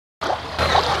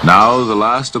Now the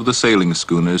last of the sailing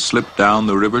schooners slipped down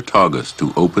the river Tagus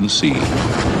to open sea.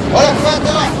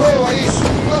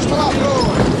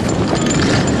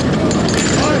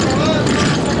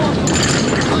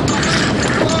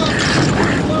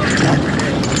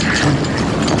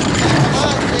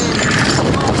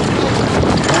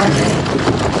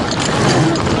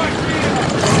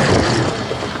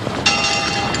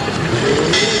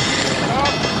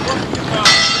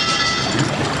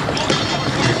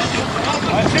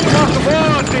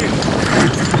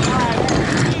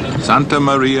 Santa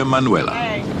Maria Manuela.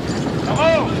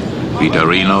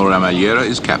 Vitorino Ramalliera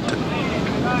is captain.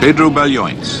 Pedro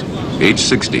Balhoins, age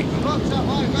 60,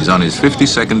 is on his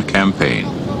 52nd campaign,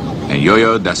 and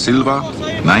Yoyo da Silva,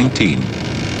 19,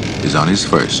 is on his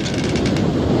first.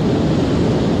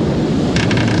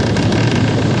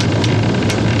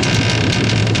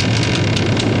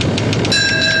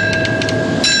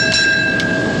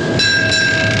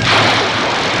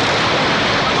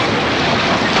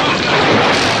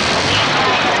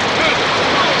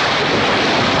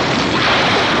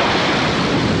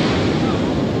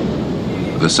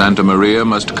 The Santa Maria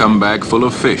must come back full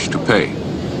of fish to pay.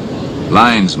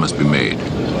 Lines must be made,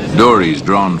 dories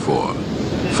drawn for,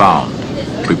 found,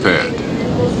 prepared.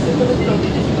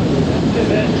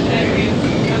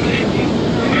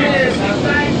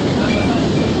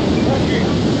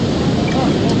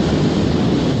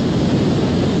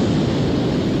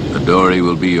 The dory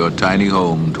will be your tiny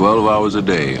home 12 hours a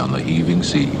day on the heaving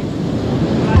sea.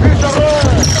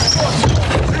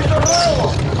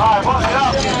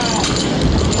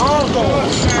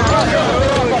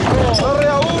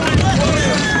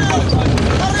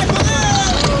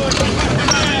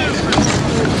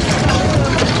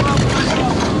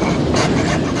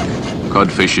 Cod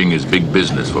fishing is big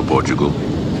business for Portugal,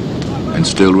 and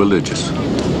still religious.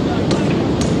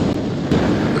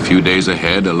 A few days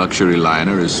ahead, a luxury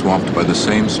liner is swamped by the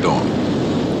same storm.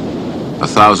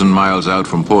 1,000 miles out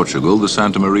from Portugal, the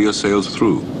Santa Maria sails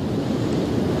through.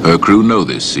 Her crew know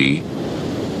this sea.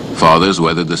 Fathers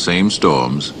weathered the same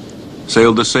storms,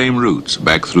 sailed the same routes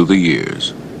back through the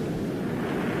years.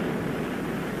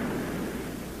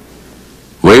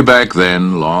 Way back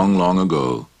then, long, long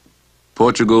ago,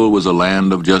 Portugal was a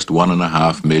land of just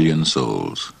 1.5 million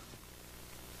souls.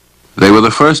 They were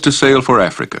the first to sail for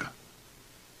Africa,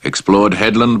 explored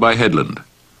headland by headland,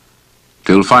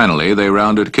 till finally they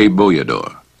rounded Cape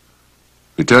Boyador,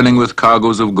 returning with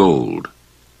cargoes of gold,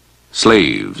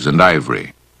 slaves and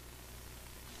ivory,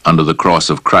 under the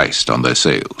cross of Christ on their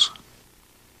sails.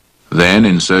 Then,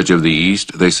 in search of the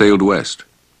east, they sailed west,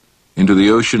 into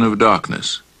the ocean of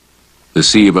darkness, the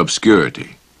sea of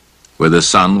obscurity, where the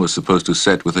sun was supposed to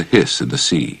set with a hiss in the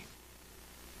sea.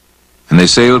 And they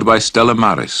sailed by Stella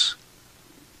Maris,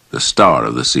 the star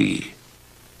of the sea.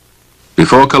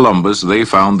 Before Columbus, they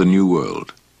found the New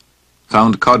World,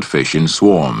 found codfish in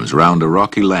swarms round a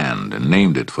rocky land, and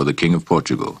named it for the King of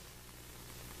Portugal.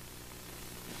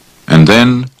 And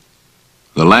then,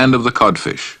 the land of the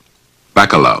codfish,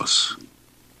 Bacalhau.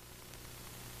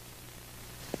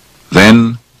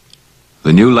 Then,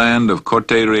 the new land of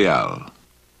Corte Real,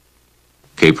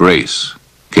 Cape Race,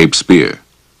 Cape Spear,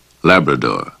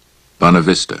 Labrador,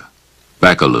 Bonavista,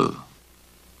 Bacalhau.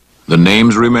 The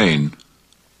names remain,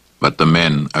 but the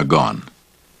men are gone.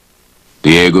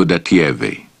 Diego da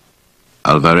Tieve,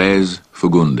 Alvarez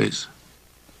Fagundes,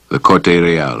 the Corte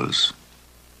Reals.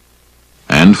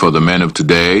 And for the men of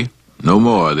today, no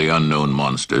more the unknown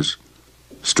monsters,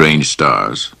 strange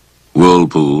stars,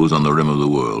 whirlpools on the rim of the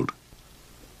world.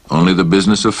 Only the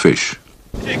business of fish.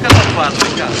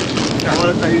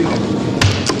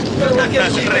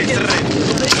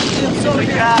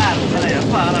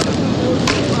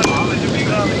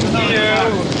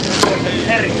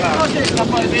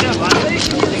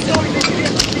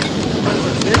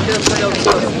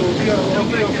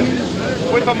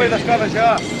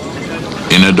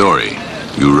 In a dory,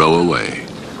 you row away,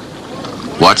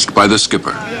 watched by the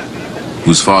skipper,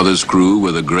 whose father's crew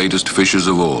were the greatest fishers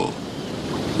of all,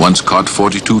 once caught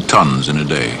 42 tons in a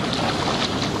day.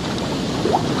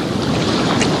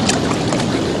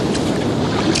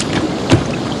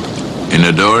 In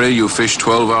a dory, you fish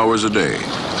 12 hours a day,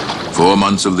 4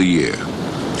 months of the year,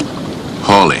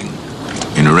 hauling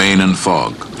in rain and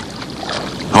fog,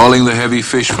 hauling the heavy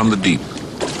fish from the deep.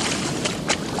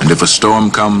 And if a storm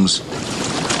comes,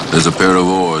 there's a pair of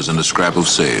oars and a scrap of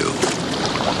sail.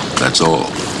 That's all.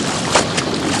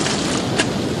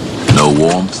 No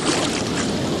warmth,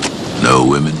 no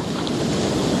women,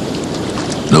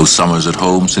 no summers at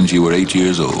home since you were 8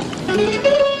 years old.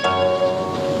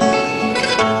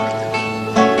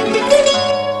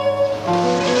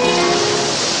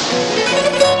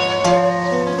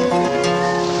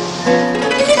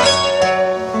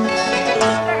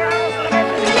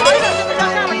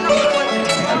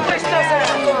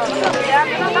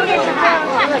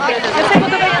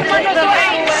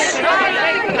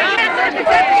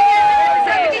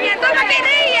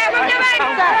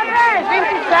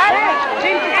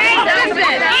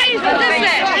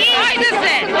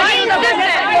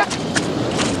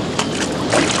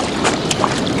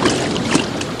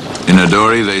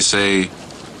 dory, they say,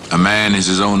 a man is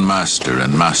his own master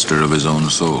and master of his own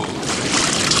soul.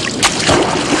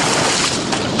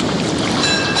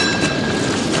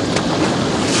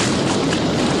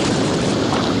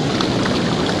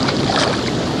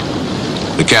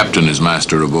 The captain is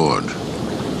master aboard.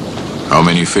 How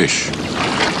many fish?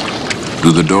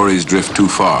 Do the dories drift too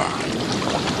far?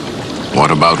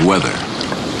 What about weather?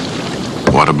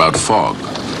 What about fog?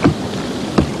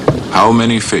 How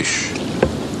many fish?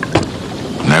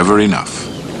 Never enough.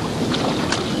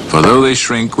 For though they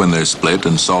shrink when they're split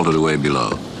and salted away below,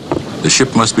 the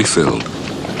ship must be filled,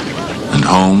 and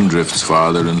home drifts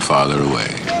farther and farther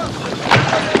away.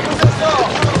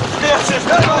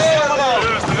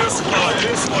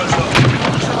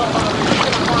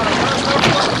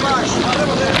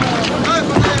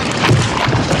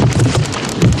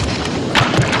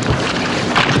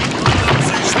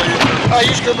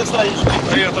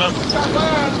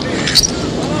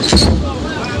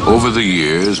 Over the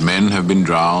years, men have been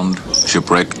drowned,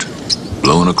 shipwrecked,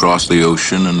 blown across the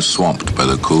ocean and swamped by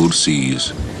the cold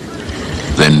seas,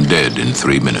 then dead in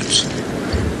 3 minutes.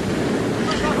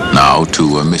 Now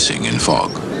 2 are missing in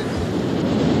fog.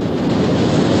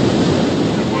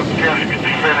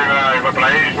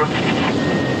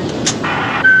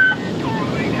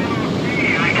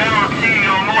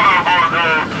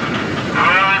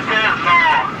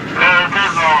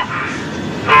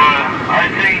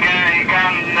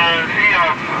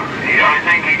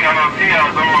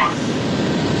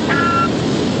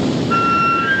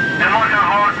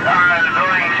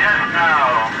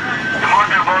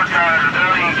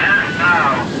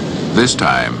 This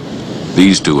time,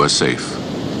 these 2 are safe.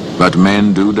 But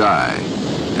men do die,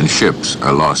 and ships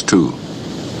are lost too.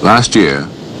 Last year,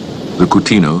 the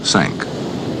Coutinho sank.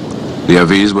 The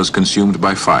Aviz was consumed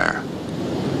by fire.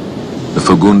 The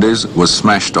Fagundes was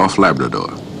smashed off Labrador.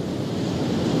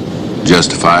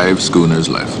 Just 5 schooners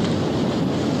left.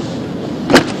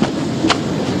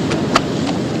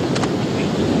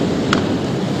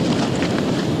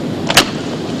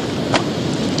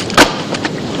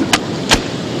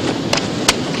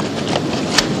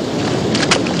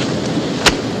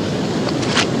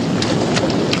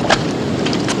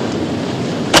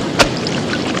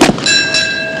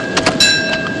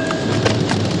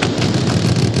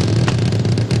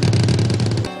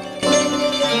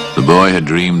 The boy had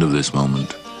dreamed of this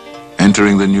moment,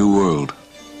 entering the new world.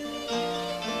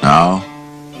 Now,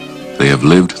 they have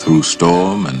lived through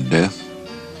storm and death,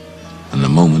 and the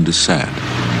moment is sad.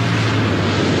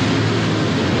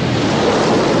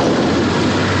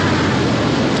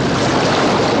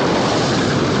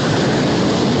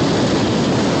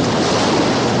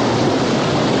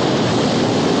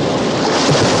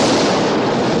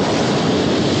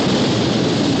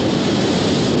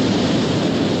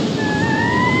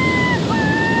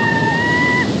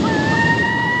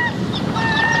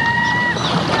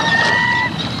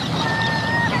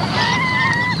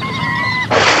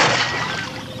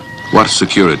 What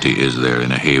security is there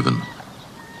in a haven,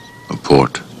 a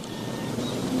port?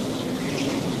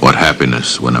 What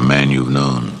happiness when a man you've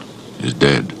known is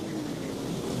dead?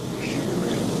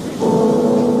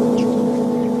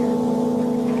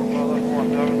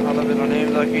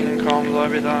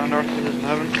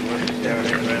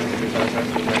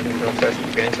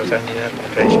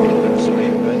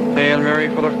 Hail Mary,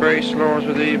 full of grace, the Lord is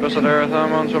with thee. Blessed art thou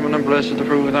amongst women, and blessed is the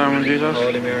fruit of thy womb, Jesus.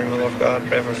 Holy Mary, Mother of God,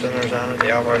 pray for sinners and at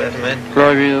the hour of our death. Amen.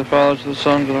 Glory be to the Father, to the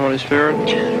Son, to the Holy Spirit.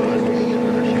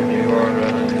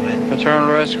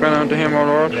 Eternal rest grant unto him, O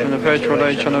Lord, in the perpetual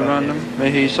age and random.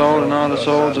 May he soul and all the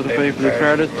souls of the faithful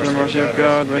departed, to the mercy of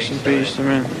God, rest in peace.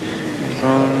 Amen.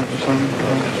 Father, the Son, and the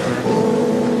Holy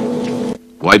Spirit.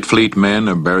 White Fleet men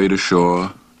are buried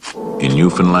ashore in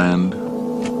Newfoundland,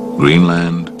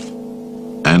 Greenland,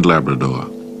 and Labrador.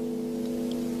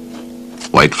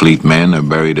 White Fleet men are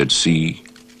buried at sea,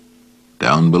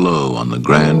 down below on the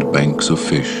grand banks of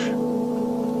fish.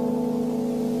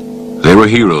 They were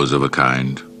heroes of a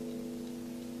kind.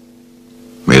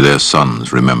 May their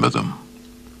sons remember them.